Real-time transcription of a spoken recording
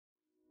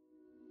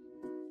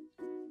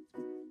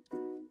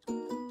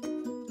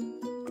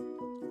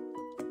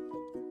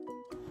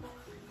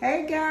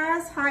Hey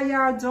guys, how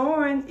y'all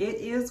doing? It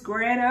is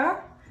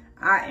Granna.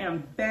 I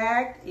am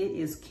back. It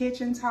is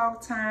kitchen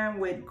talk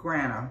time with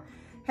Granna.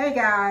 Hey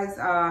guys,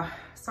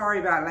 sorry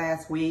about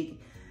last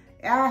week.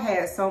 I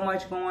had so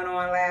much going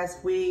on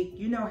last week.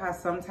 You know how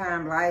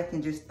sometimes life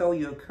can just throw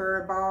you a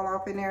curveball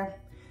off in there?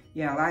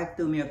 Yeah, life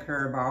threw me a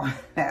curveball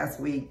last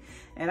week.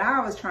 And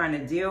I was trying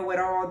to deal with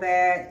all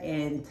that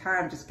and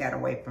time just got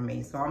away from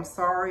me. So I'm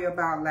sorry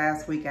about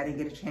last week. I didn't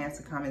get a chance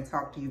to come and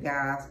talk to you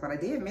guys, but I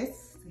did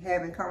miss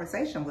having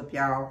conversation with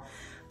y'all.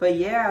 But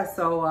yeah,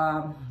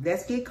 so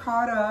let's get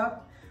caught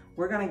up.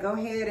 We're gonna go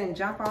ahead and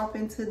jump off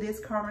into this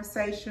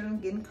conversation,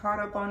 getting caught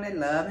up on the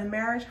Love and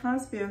Marriage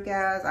Huntsville,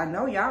 guys. I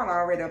know y'all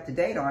are already up to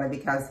date on it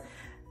because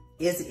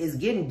it's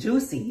getting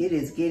juicy. It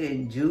is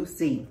getting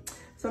juicy.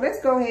 So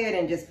let's go ahead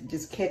and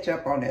just catch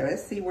up on that.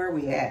 Let's see where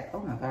we at. Oh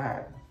my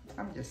God,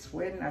 I'm just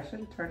sweating. I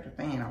should have turned the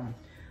fan on.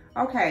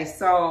 Okay,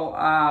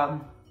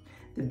 so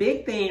the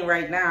big thing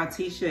right now,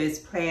 Tisha is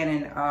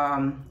planning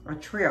a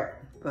trip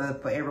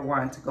for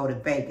everyone to go to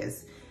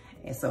Vegas.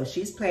 And so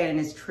she's planning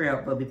this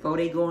trip, but before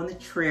they go on the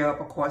trip,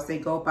 of course, they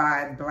go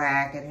by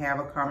Black and have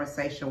a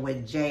conversation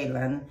with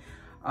Jalen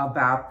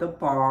about the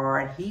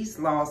bar. He's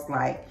lost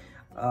like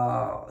 2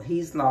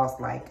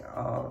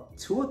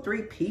 or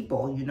 3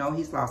 people. You know,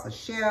 he's lost a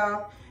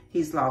chef,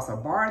 he's lost a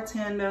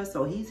bartender,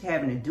 so he's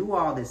having to do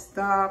all this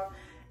stuff.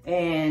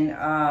 And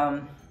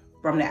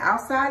from the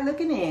outside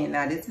looking in,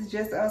 now this is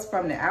just us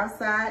from the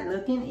outside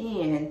looking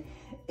in,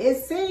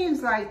 it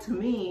seems like to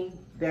me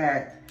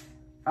that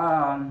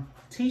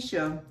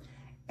Tisha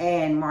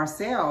and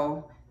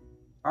Marcel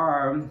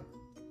are,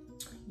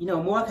 you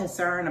know, more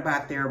concerned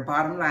about their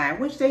bottom line,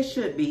 which they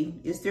should be.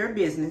 It's their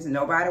business.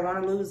 Nobody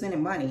want to lose any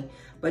money.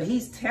 But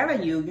he's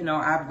telling you, you know,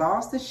 I've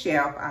lost a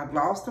chef. I've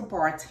lost a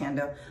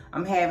bartender.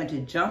 I'm having to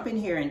jump in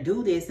here and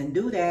do this and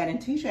do that. And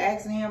Tisha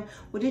asking him,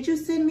 well, did you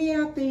send me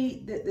out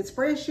the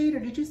spreadsheet, or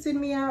did you send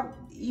me out,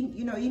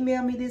 you know,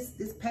 email me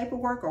this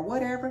paperwork or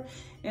whatever?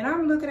 And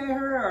I'm looking at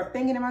her or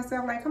thinking to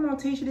myself, like, come on,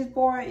 Tisha, this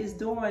boy is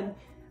doing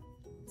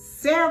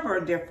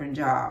several different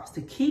jobs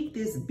to keep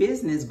this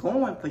business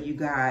going for you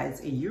guys,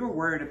 and you're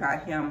worried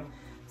about him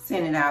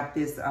sending out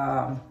this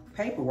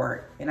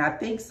paperwork. And I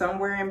think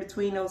somewhere in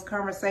between those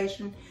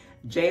conversations,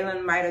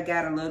 Jalen might have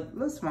got a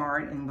little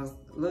smart and was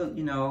a little,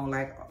 you know,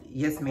 like,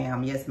 yes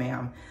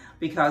ma'am,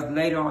 because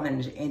later on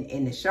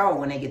in the show,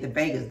 when they get to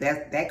Vegas,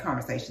 that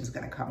conversation is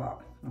going to come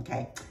up.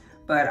 Okay.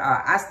 But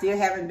I still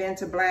haven't been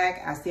to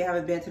Black. I still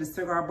haven't been to the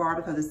cigar bar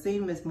because it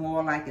seems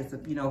more like it's,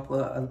 you know,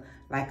 for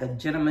like a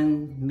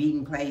gentleman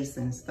meeting place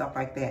and stuff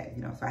like that,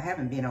 you know. So I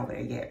haven't been over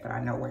there yet, but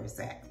I know where it's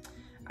at.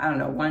 I don't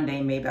know, one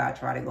day maybe I'll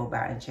try to go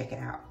by and check it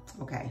out.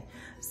 Okay.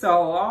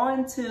 So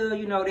on to,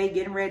 you know, they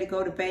getting ready to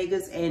go to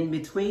Vegas. And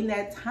between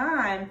that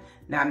time,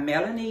 now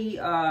Melanie,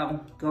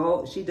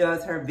 she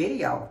does her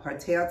video, her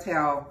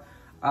telltale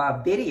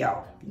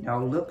video. You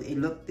know, it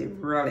looked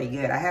really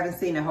good. I haven't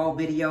seen the whole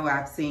video.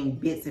 I've seen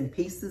bits and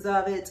pieces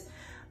of it.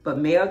 But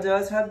Mel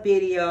does her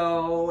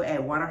video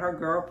at one of her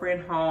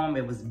girlfriend home.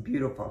 It was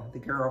beautiful, the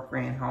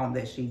girlfriend home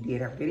that she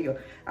did her video.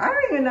 I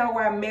don't even know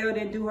why Mel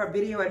didn't do her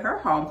video at her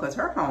home, because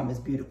her home is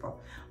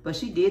beautiful. But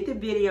she did the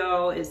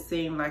video. It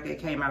seemed like it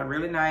came out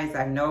really nice.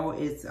 I know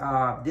it's,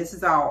 this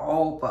is all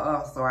old for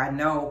us, so I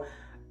know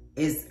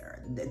it's,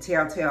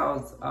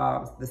 Telltale's,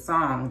 the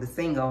song, the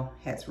single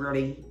has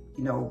really,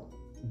 you know,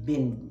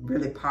 been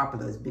really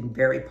popular. It's been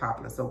very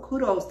popular. So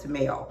kudos to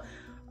Mel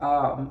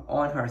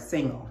on her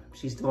single.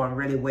 She's doing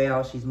really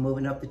well. She's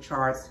moving up the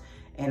charts.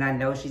 And I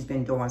know she's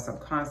been doing some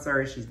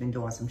concerts. She's been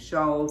doing some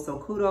shows. So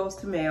kudos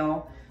to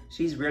Mel.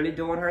 She's really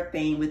doing her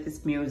thing with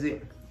this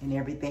music and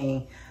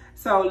everything.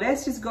 So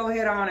let's just go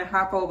ahead on and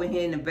hop over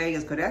here into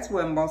Vegas, because that's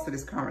where most of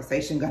this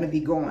conversation is going to be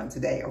going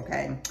today,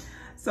 okay?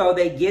 So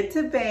they get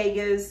to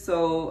Vegas.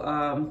 So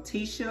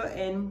Tisha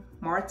and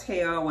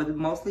Martell, well,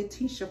 mostly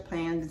Tisha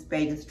planned this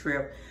Vegas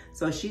trip.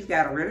 So she's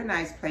got a really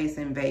nice place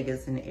in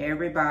Vegas, and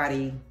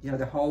everybody, you know,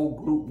 the whole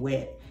group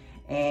went,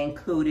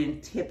 including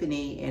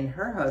Tiffany and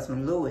her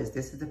husband, Louis.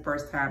 This is the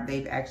first time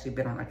they've actually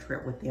been on a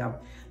trip with them,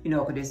 you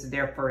know, because this is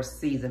their first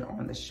season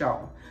on the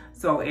show.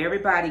 So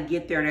everybody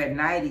get there that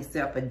night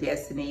except for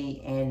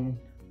Destiny and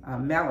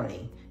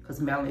Melanie, because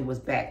Melanie was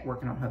back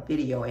working on her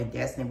video and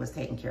Destiny was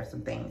taking care of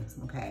some things,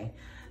 okay?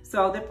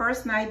 So the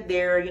first night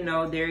there, you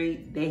know,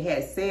 they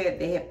had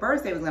said,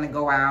 first they was gonna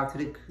go out to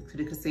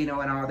the casino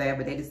and all that,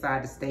 but they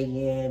decided to stay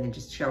in and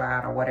just chill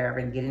out or whatever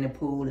and get in the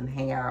pool and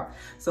hang out.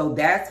 So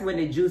that's when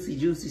the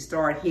juicy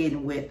started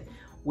hitting with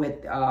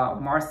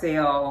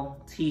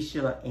Marcel,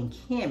 Tisha, and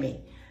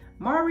Kimmy.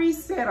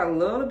 Maurice said a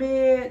little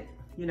bit,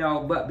 you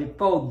know, but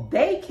before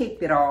they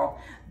kicked it off,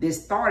 they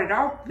started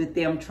off with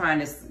them trying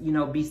to, you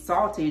know, be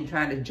salty and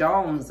trying to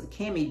Jones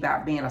Kimmy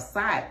about being a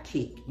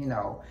sidekick, you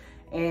know.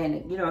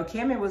 And, you know,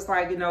 Kimmy was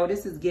like, you know,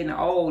 this is getting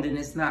old and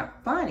it's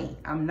not funny.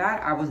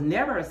 I was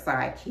never a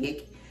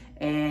sidekick.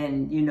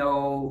 And, you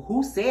know,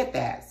 who said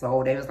that?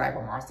 So they was like,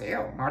 well,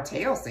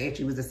 Martell said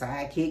she was a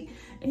sidekick.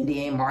 And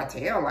then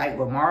Martell, like,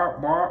 well,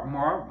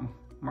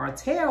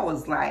 Martell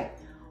was like,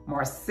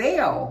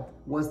 Marcel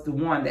was the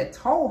one that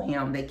told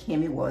him that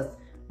Kimmy was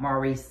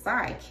Maurice's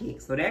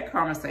sidekick. So that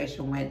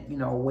conversation went,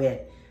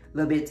 went a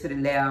little bit to the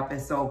left.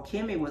 And so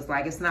Kimmy was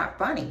like, it's not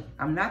funny.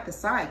 I'm not the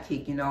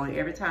sidekick.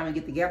 Every time we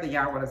get together,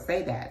 y'all want to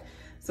say that.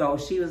 So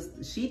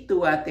she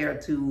threw out there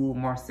to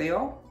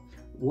Marcel,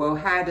 well,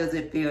 how does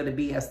it feel to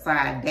be a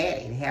side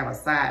daddy, to have a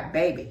side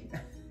baby?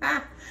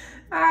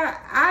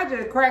 I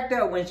just cracked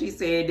up when she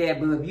said that,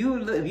 but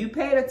if you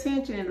paid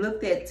attention and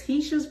looked at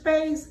Tisha's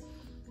face,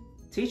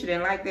 Tisha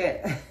didn't like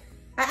that.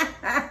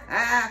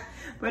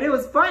 But it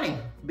was funny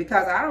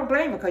because I don't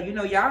blame her,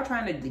 because y'all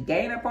trying to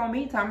gain up on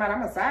me, talking about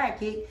I'm a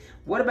sidekick.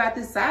 What about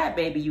this side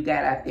baby you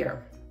got out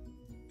there?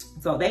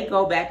 So they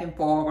go back and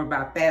forth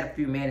about that a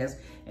few minutes,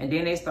 and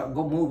then they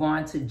move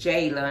on to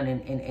Jalen,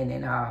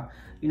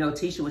 and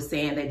Tisha was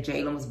saying that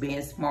Jalen was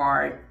being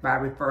smart by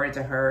referring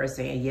to her,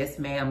 saying yes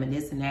ma'am and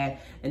this and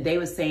that, and they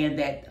were saying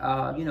that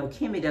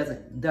Kimmy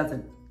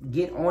doesn't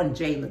get on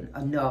Jalen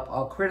enough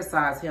or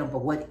criticize him for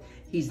what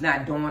he's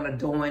not doing or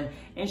doing,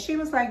 and she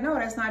was like, no,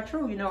 that's not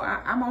true.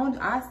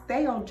 I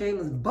stay on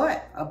Jalen's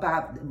butt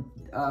about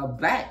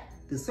Black,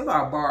 the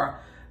cigar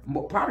bar,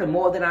 probably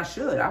more than I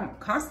should. I'm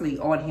constantly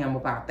on him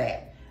about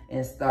that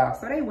and stuff.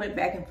 So they went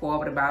back and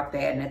forth about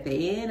that, and at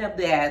the end of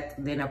that,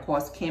 then of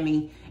course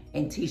Kimmy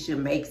and Tisha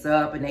makes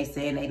up, and they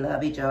saying they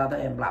love each other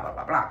and blah blah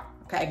blah blah.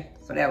 Okay,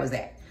 so that was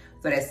that.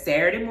 So that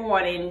Saturday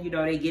morning,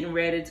 they getting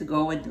ready to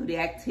go and do the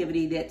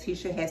activity that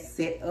Tisha has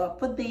set up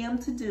for them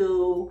to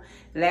do,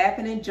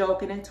 laughing and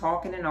joking and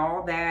talking and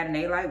all that. And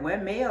they like, where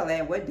Mel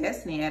at? Where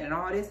Destiny at? And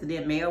all this. And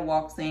then Mel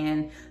walks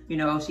in,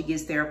 she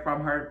gets there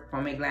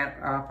from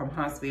Atlanta, from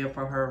Huntsville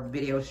for her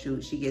video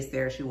shoot. She gets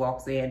there, she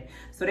walks in.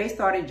 So they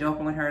started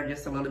joking with her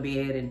just a little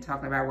bit and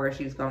talking about where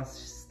she was going to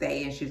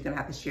stay, and she was going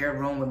to have to share a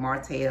room with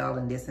Martell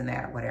and this and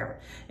that or whatever.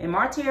 And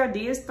Martell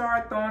did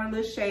start throwing a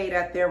little shade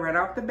out there right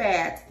off the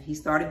bat. He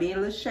started being a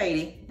little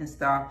shady and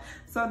stuff.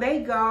 So they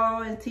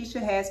go, and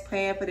Tisha has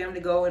planned for them to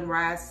go and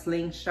ride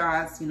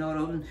slingshots,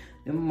 them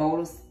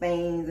motor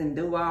things, and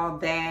do all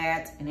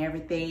that and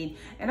everything.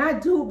 And I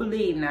do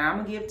believe, now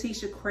I'm going to give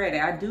Tisha credit,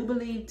 I do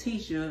believe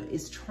Tisha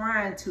is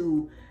trying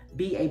to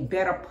be a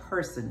better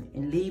person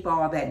and leave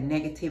all that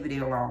negativity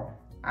alone.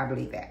 I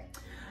believe that.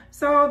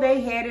 So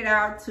they headed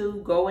out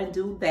to go and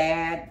do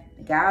that.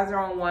 The guys are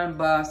on one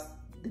bus,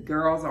 the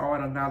girls are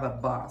on another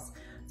bus.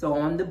 So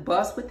on the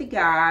bus with the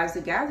guys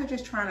are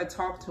just trying to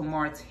talk to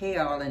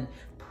Martell and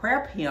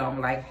prep him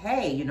like,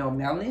 hey,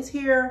 Melanie's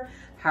here.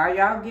 How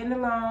y'all getting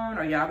along?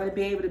 Are y'all gonna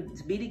be able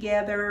to be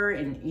together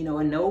and,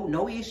 and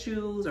no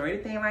issues or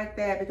anything like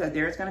that? Because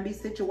there's gonna be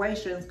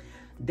situations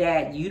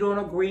that you don't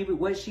agree with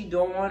what she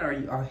doing,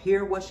 or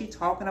hear what she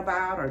talking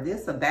about, or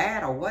this or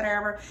that or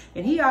whatever.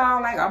 And he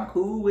all like, I'm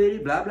cool with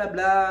it, blah, blah,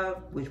 blah,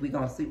 which we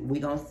gonna see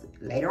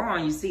later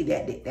on. You see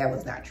that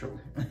was not true.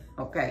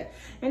 Okay.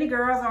 And the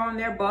girls are on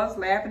their bus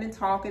laughing and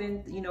talking,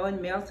 and,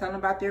 and Mel telling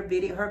about her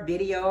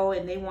video,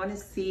 and they want to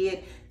see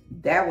it.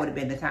 That would have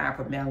been the time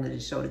for Melanie to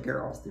show the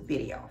girls the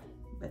video,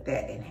 but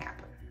that didn't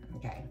happen.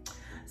 Okay.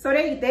 So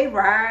they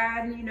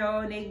ride,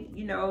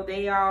 and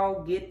they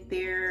all get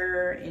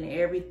there and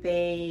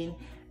everything,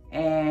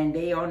 and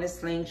they on the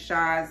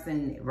slingshots,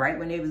 and right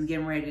when they was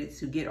getting ready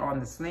to get on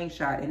the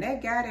slingshot, and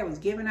that guy that was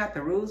giving out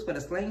the rules for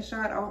the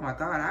slingshot, oh my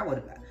God, that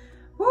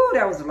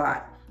was a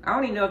lot. I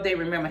don't even know if they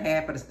remember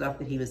half of the stuff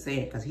that he was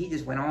saying, because he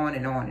just went on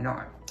and on and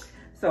on.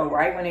 So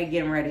right when they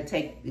getting ready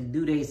to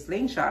do their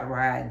slingshot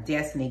ride,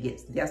 Destiny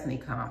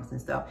comes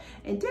and stuff.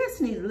 And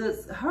Destiny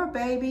looks, her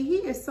baby, he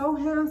is so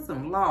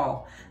handsome,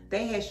 Law.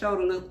 They had showed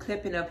a little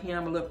clipping of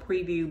him, a little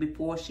preview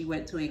before she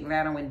went to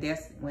Atlanta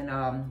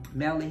when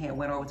Melanie had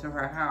went over to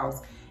her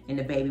house and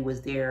the baby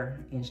was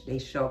there, and they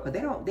showed,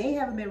 because they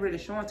haven't been really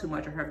showing too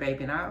much of her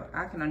baby, and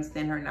I can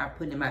understand her not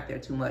putting him out there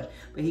too much,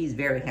 but he's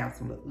very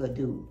handsome little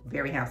dude,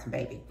 very handsome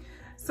baby.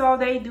 So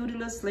they do the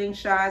little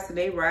slingshots, and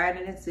they ride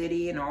in the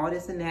city and all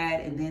this and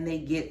that, and then they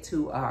get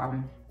to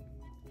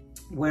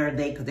where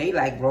because they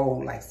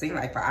seemed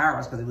like for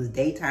hours, because it was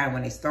daytime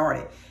when they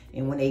started,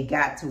 and when they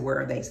got to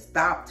where they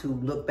stopped to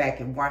look back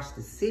and watch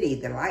the city,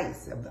 the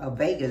lights of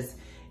Vegas,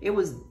 it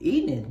was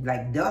evening,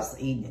 like dusk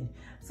evening.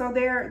 So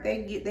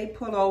they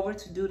pull over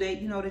to do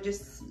to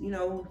just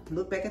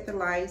look back at the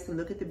lights and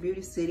look at the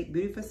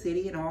beautiful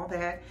city and all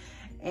that.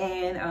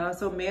 And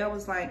so Mel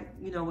was like,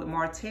 with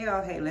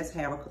Martell, hey, let's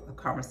have a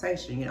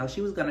conversation.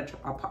 She was going to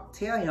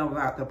tell him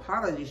about the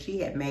apology she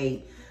had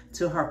made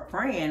to her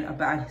friend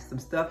about some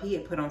stuff he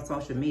had put on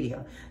social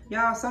media.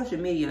 Y'all, social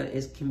media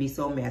can be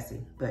so messy,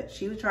 but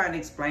she was trying to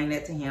explain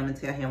that to him and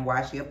tell him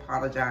why she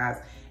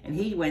apologized. And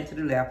he went to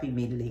the left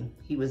immediately.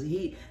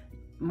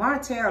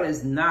 Martell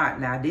is not,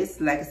 now this,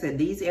 like I said,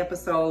 these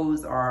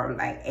episodes are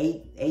like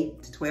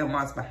 8 to 12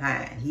 months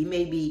behind. He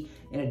may be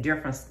in a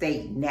different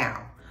state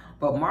now.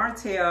 But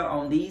Martell,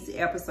 on these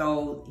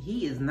episodes,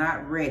 he is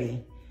not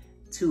ready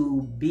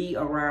to be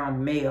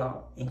around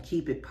Mel and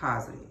keep it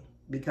positive,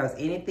 because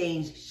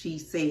anything she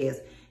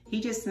says,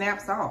 he just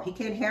snaps off. He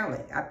can't handle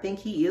it. I think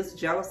he is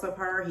jealous of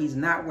her. He's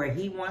not where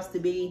he wants to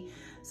be.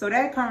 So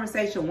that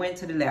conversation went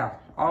to the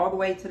left, all the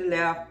way to the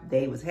left.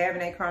 They was having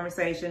that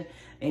conversation.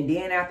 And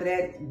then after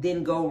that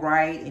didn't go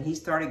right and he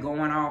started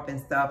going off and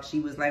stuff, she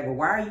was like, well,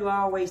 why are you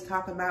always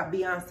talking about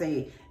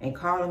Beyonce and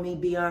calling me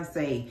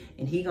Beyonce?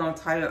 And he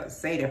gonna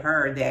say to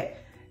her that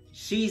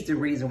she's the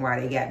reason why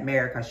they got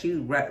married, because she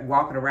was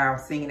walking around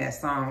singing that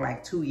song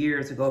like 2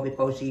 years ago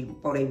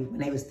when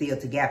they were still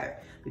together.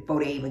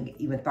 Before they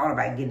even thought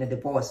about getting a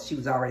divorce, she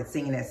was already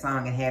singing that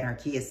song and had her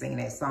kids singing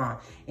that song.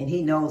 And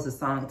he knows the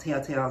song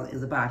Telltale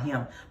is about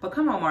him. But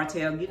come on,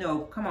 Martell, you know,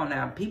 come on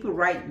now. People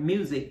write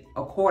music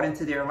according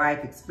to their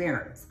life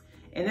experience.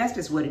 And that's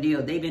just what it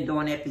is. They've been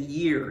doing that for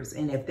years.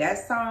 And if that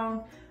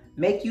song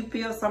make you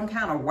feel some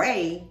kind of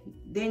way,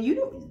 then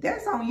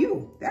that's on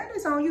you. That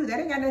is on you. That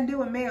ain't got nothing to do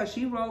with Mel.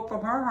 She wrote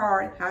from her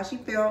heart how she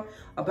felt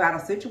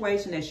about a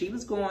situation that she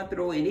was going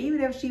through. And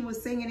even if she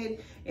was singing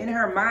it in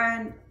her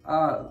mind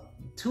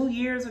 2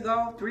 years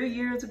ago, 3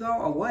 years ago,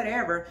 or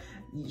whatever,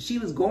 she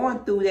was going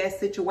through that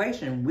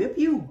situation with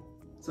you.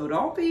 So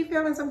don't be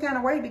feeling some kind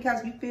of way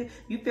because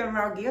you feeling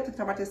all guilty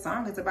talking about this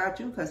song. It's about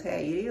you, because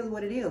hey, it is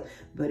what it is.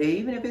 But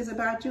even if it's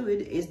about you,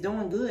 it's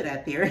doing good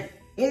out there.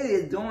 It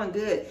is doing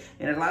good.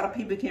 And a lot of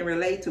people can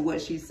relate to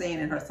what she's saying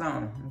in her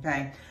song,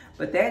 okay?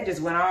 But that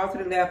just went all to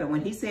the left. And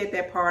when he said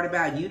that part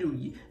about you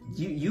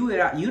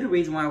the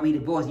reason why we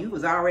divorced, you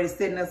was already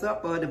setting us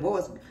up for a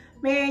divorce.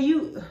 Man,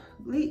 you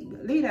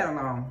leave that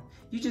alone.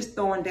 You just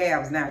throwing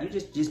dabs now. You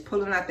just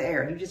pulling out the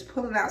air. You just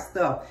pulling out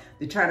stuff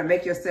to try to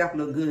make yourself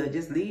look good.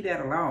 Just leave that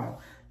alone,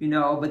 you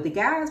know. But the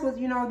guys was,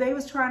 you know, they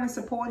was trying to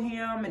support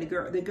him, and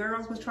the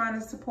girls was trying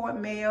to support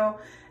Mel.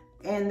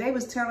 And they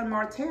was telling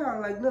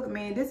Martell, like, look,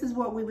 man, this is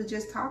what we was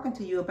just talking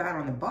to you about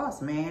on the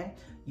bus, man.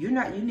 You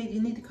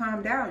need to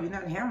calm down. You're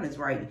not handling this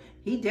right.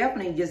 He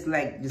definitely just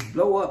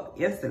blow up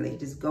instantly.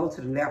 Just go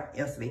to the left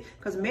instantly.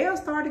 Because Mel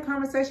started the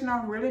conversation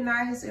off really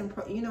nice and,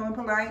 you know, and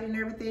polite and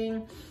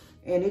everything.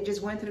 And it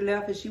just went to the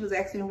left, and she was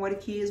asking him where the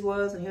kids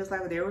was. And he was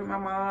like, well, they were with my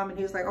mom. And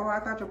he was like, oh, I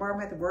thought your mom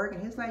had to work.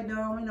 And he was like,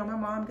 no, you know, my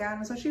mom got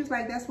him. So she was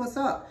like, that's what's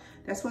up.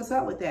 That's what's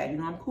up with that. You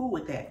know, I'm cool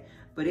with that.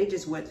 But it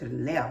just went to the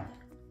left.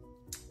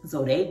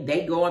 So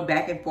they going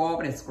back and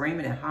forth and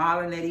screaming and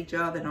hollering at each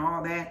other and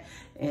all that.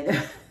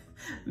 And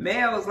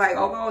Mel was like,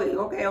 oh,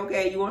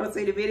 okay, you want to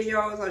see the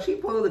video? So she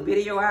pulled the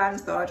video out and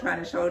started trying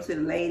to show it to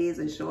the ladies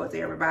and show it to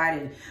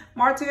everybody. And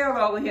Martell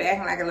over here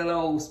acting like a little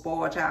old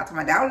spoiled child.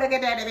 Talking about, don't look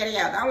at that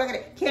video. Don't look at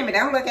it. Kimmy,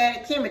 don't look at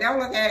it. Kimmy, don't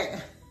look at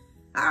it.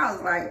 I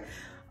was like,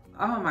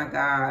 oh my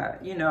God.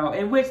 You know,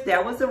 in which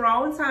that was the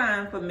wrong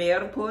time for Mel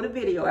to pull the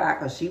video out,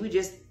 because she was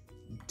just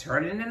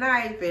turning the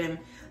knife, and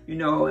you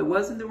know, it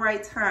wasn't the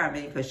right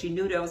timing, because she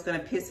knew that was going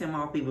to piss him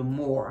off even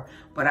more.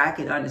 But I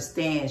could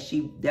understand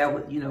you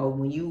know,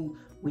 when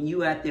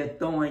you out there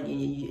throwing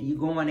and you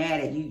going at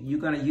it, you're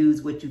going to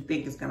use what you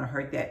think is going to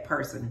hurt that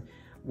person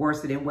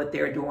worse than what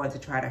they're doing to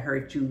try to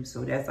hurt you.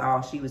 So that's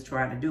all she was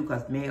trying to do,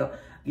 because Mel,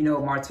 you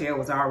know, Martell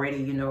was already,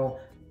 you know,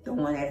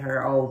 throwing at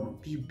her, oh,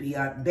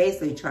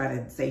 basically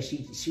trying to say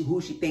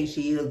who she thinks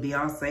she is,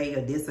 Beyonce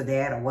or this or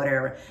that or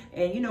whatever.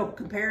 And, you know,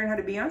 comparing her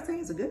to Beyonce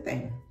is a good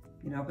thing.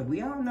 You know, because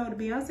we all know the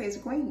Beyonce is a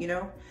queen, you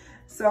know.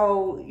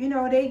 So, you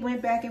know, they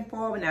went back and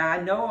forth. Now, I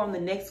know on the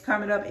next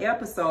coming up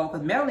episode,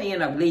 because Melanie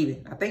ended up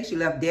leaving. I think she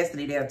left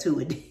Destiny there too.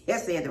 And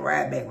Destiny had to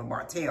ride back with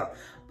Martell.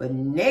 But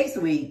next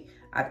week,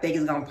 I think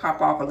it's going to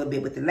pop off a little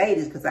bit with the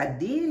ladies, because I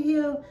did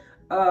hear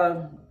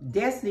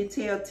Destiny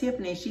tell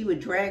Tiffany she would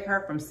drag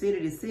her from city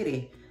to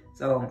city.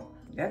 So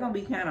that's going to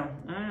be kind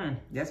of,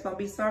 that's going to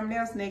be something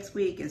else next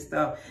week and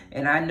stuff.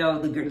 And I know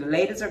the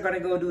ladies are going to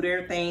go do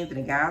their things, and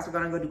the guys are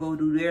going to go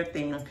do their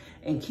things.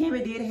 And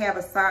Kimmy did have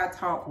a side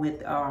talk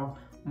with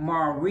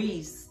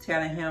Maurice,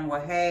 telling him,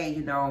 well, hey,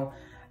 you know,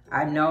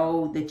 I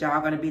know that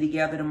y'all going to be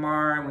together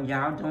tomorrow. When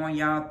y'all doing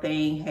y'all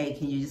thing, hey,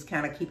 can you just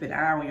kind of keep an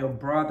eye on your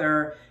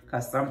brother?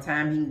 Because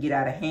sometimes he can get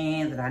out of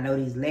hand. And I know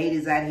these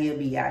ladies out here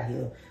be out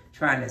here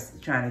trying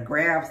to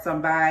grab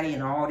somebody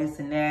and all this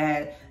and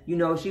that. You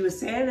know, she was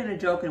saying it in a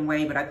joking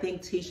way, but I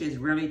think Tisha is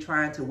really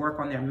trying to work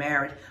on their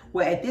marriage.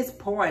 Well, at this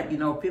point, you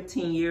know,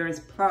 15 years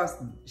plus,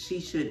 she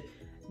should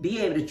be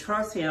able to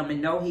trust him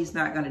and know he's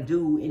not going to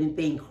do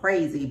anything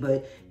crazy.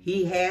 But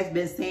he has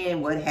been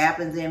saying what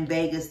happens in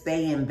Vegas,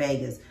 stay in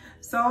Vegas.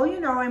 So, you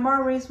know, and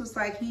Maurice was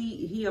like,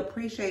 he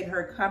appreciated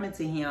her coming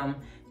to him,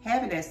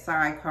 having that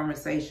side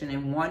conversation,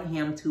 and want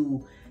him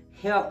to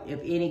help if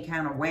any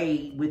kind of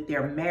way with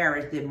their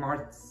marriage, that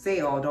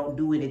Marcel don't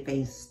do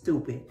anything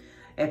stupid.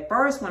 At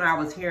first, when I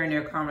was hearing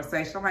their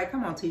conversation, I'm like,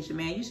 come on, Tisha,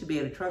 man, you should be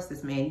able to trust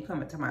this man. You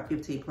come to my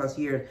 15 plus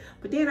years.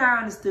 But then I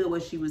understood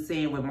what she was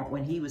saying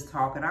when he was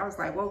talking. I was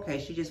like, well, okay,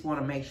 she just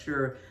want to make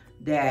sure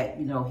that,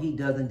 you know, he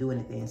doesn't do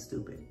anything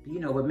stupid. You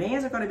know, but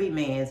mans are going to be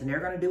mans, and they're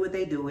going to do what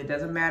they do. It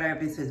doesn't matter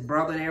if it's his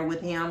brother there with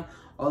him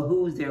or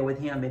who's there with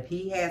him. If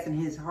he has in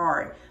his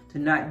heart to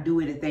not do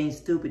anything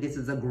stupid, this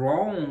is a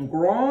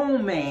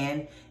grown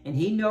man, and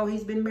he know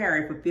he's been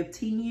married for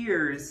 15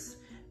 years,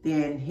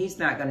 then he's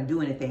not going to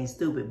do anything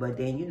stupid. But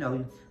then, you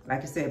know,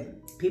 like I said,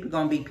 people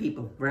going to be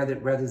people, whether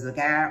it's a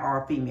guy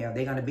or a female.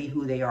 They're going to be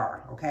who they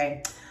are,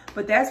 okay?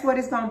 But that's what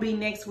it's going to be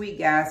next week,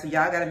 guys. So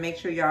y'all got to make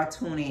sure y'all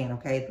tune in,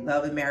 okay?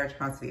 Love and Marriage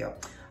Huntsville.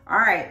 All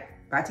right.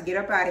 About to get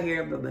up out of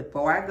here. But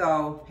before I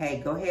go,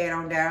 hey, go ahead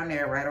on down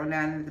there. Right on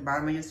down at the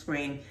bottom of your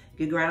screen.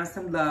 Give Granna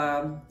some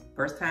love.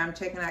 First time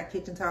checking out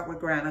Kitchen Talk with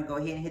Granna. Go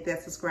ahead and hit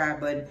that subscribe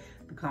button.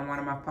 Become one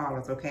of my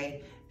followers,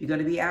 okay? If you're going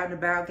to be out and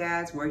about,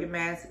 guys, wear your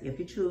mask. If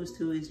you choose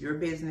to, it's your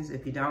business.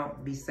 If you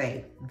don't, be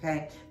safe,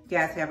 okay? You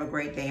guys have a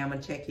great day. I'm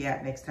going to check you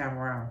out next time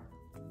around.